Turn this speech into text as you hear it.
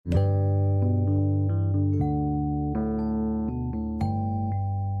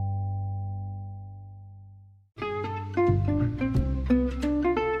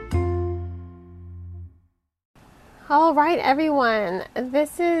All right, everyone.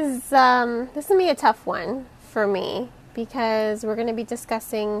 This is gonna be a tough one for me because we're going to be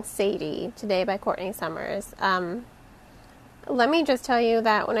discussing Sadie today by Courtney Summers. Let me just tell you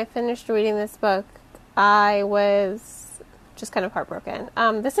that when I finished reading this book, I was just kind of heartbroken.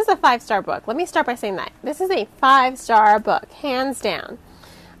 This is a 5-star book. Let me start by saying that this is a 5-star book, hands down.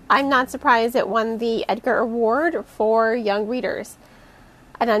 I'm not surprised it won the Edgar Award for young readers,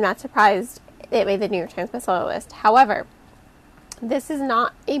 and I'm not surprised it made the New York Times bestseller list. However, this is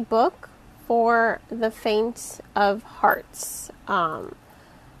not a book for the faint of hearts.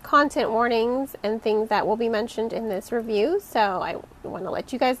 Content warnings and things that will be mentioned in this review, so I want to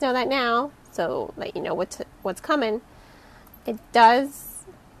let you guys know that now so that you know what's coming. It does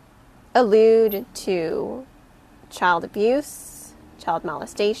allude to child abuse, child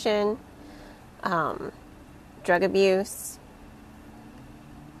molestation, drug abuse,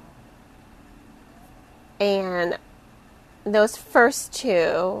 and those first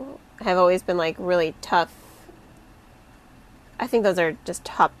two have always been like really tough. I think those are just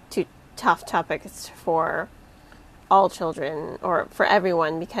two tough topics for all children, or for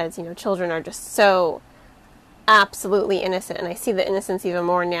everyone, because, you know, children are just so absolutely innocent, and I see the innocence even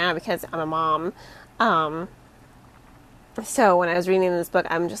more now because I'm a mom. So when I was reading this book,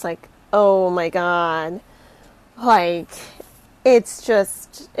 I'm just like, oh my God, like, it's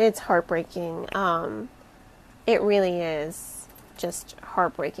heartbreaking. It really is just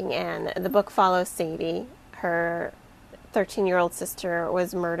heartbreaking. And the book follows Sadie. Her 13-year-old sister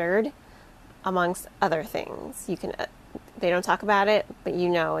was murdered, amongst other things. They don't talk about it, but you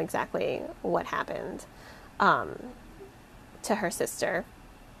know exactly what happened to her sister.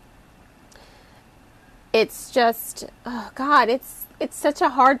 It's just, oh God, it's such a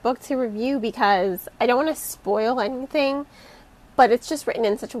hard book to review because I don't want to spoil anything, but it's just written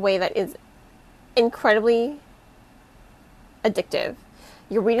in such a way that is incredibly addictive.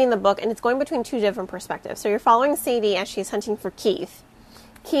 You're reading the book and it's going between two different perspectives. So you're following Sadie as she's hunting for Keith.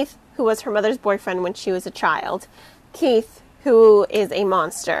 Keith, who was her mother's boyfriend when she was a child. Keith, who is a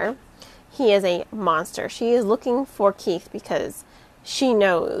monster. He is a monster. She is looking for Keith because she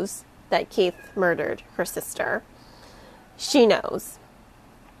knows that Keith murdered her sister. She knows.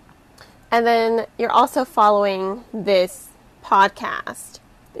 And then you're also following this podcast.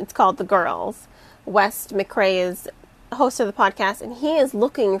 It's called The Girls. Wes McCrae is host of the podcast, and he is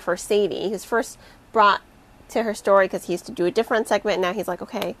looking for Sadie. He was first brought to her story because he used to do a different segment, and now he's like,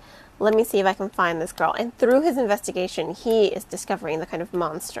 okay, let me see if I can find this girl. And through his investigation, he is discovering the kind of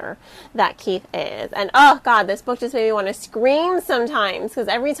monster that Keith is. And oh God, this book just made me want to scream sometimes, because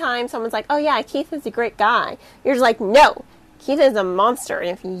every time someone's like, oh yeah, Keith is a great guy, you're just like, no, Keith is a monster. And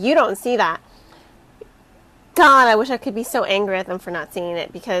if you don't see that, God, I wish I could be so angry at them for not seeing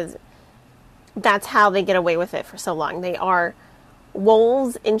it, because that's how they get away with it for so long. They are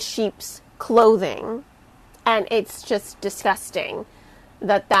wolves in sheep's clothing, and it's just disgusting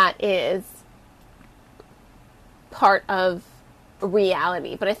that is part of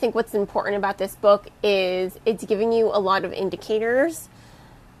reality. But I think what's important about this book is it's giving you a lot of indicators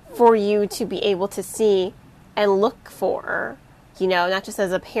for you to be able to see and look for, you know, not just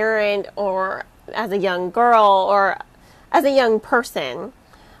as a parent or as a young girl or as a young person.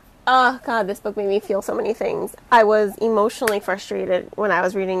 Oh God, this book made me feel so many things. I was emotionally frustrated when I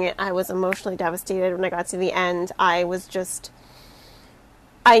was reading it. I was emotionally devastated when I got to the end. I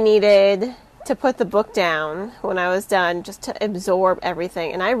needed to put the book down when I was done just to absorb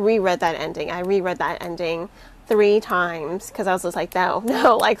everything. And I reread that ending 3 times because I was just like,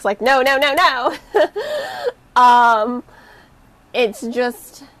 no, like no. It's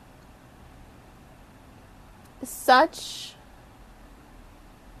just such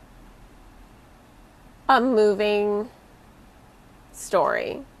a moving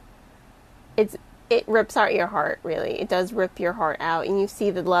story. It rips out your heart, really. It does rip your heart out, and you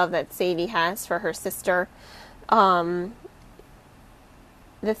see the love that Sadie has for her sister. The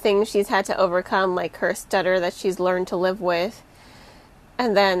things she's had to overcome, like her stutter that she's learned to live with,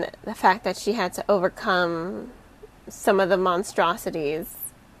 and then the fact that she had to overcome some of the monstrosities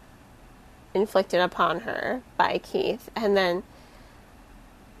inflicted upon her by Keith, and then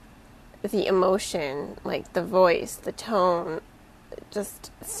the emotion, like the voice, the tone, just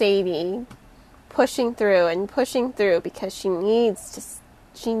Sadie pushing through because she needs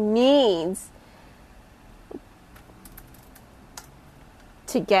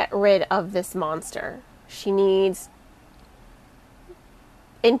to get rid of this monster. She needs,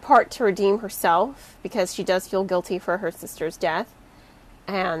 in part, to redeem herself because she does feel guilty for her sister's death,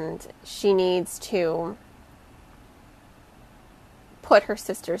 and she needs to put her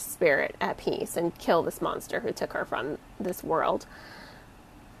sister's spirit at peace and kill this monster who took her from this world.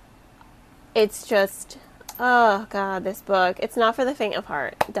 It's just, oh God, this book. It's not for the faint of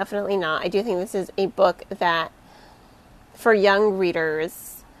heart. Definitely not. I do think this is a book that, for young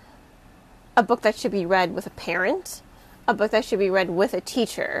readers, a book that should be read with a parent, a book that should be read with a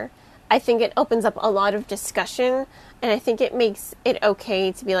teacher. I think it opens up a lot of discussion, and I think it makes it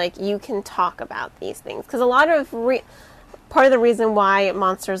okay to be like, you can talk about these things. Because a lot of part of the reason why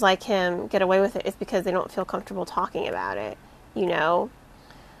monsters like him get away with it is because they don't feel comfortable talking about it, you know?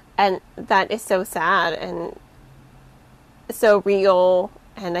 And that is so sad and so real.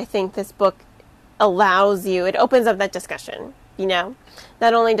 And I think this book allows you, it opens up that discussion, you know?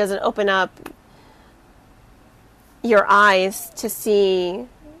 Not only does it open up your eyes to see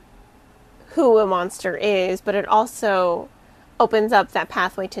who a monster is, but it also opens up that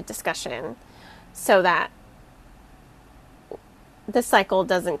pathway to discussion so that the cycle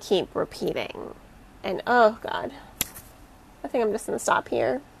doesn't keep repeating. And oh God, I think I'm just going to stop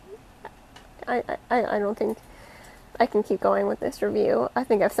here. I don't think I can keep going with this review. I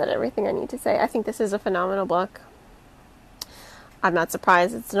think I've said everything I need to say. I think this is a phenomenal book. I'm not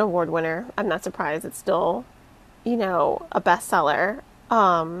surprised it's an award winner. I'm not surprised it's still, you know, a bestseller.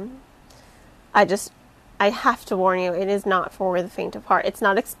 I have to warn you, it is not for the faint of heart. It's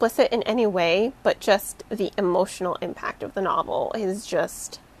not explicit in any way, but just the emotional impact of the novel is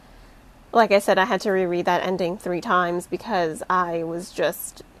just, like I said, I had to reread that ending 3 times because I was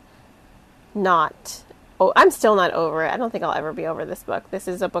just not, I'm still not over it. I don't think I'll ever be over this book. This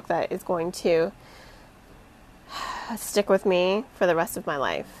is a book that is going to stick with me for the rest of my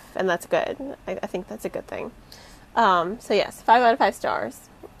life, and that's good. I think that's a good thing. So yes, 5 out of 5 stars.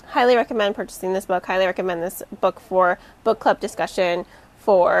 Highly recommend purchasing this book. Highly recommend this book for book club discussion,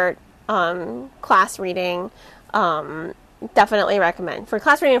 for class reading. Definitely recommend. For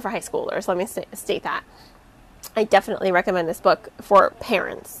class reading for high schoolers, let me state that. I definitely recommend this book for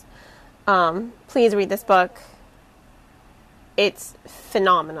parents. Please read this book. It's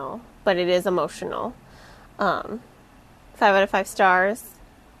phenomenal, but it is emotional. 5 out of 5 stars.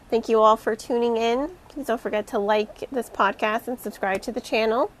 Thank you all for tuning in. Please don't forget to like this podcast and subscribe to the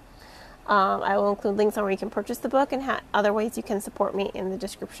channel. I will include links on where you can purchase the book and other ways you can support me in the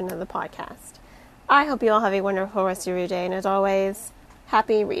description of the podcast. I hope you all have a wonderful rest of your day, and as always,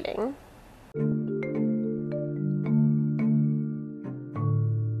 happy reading.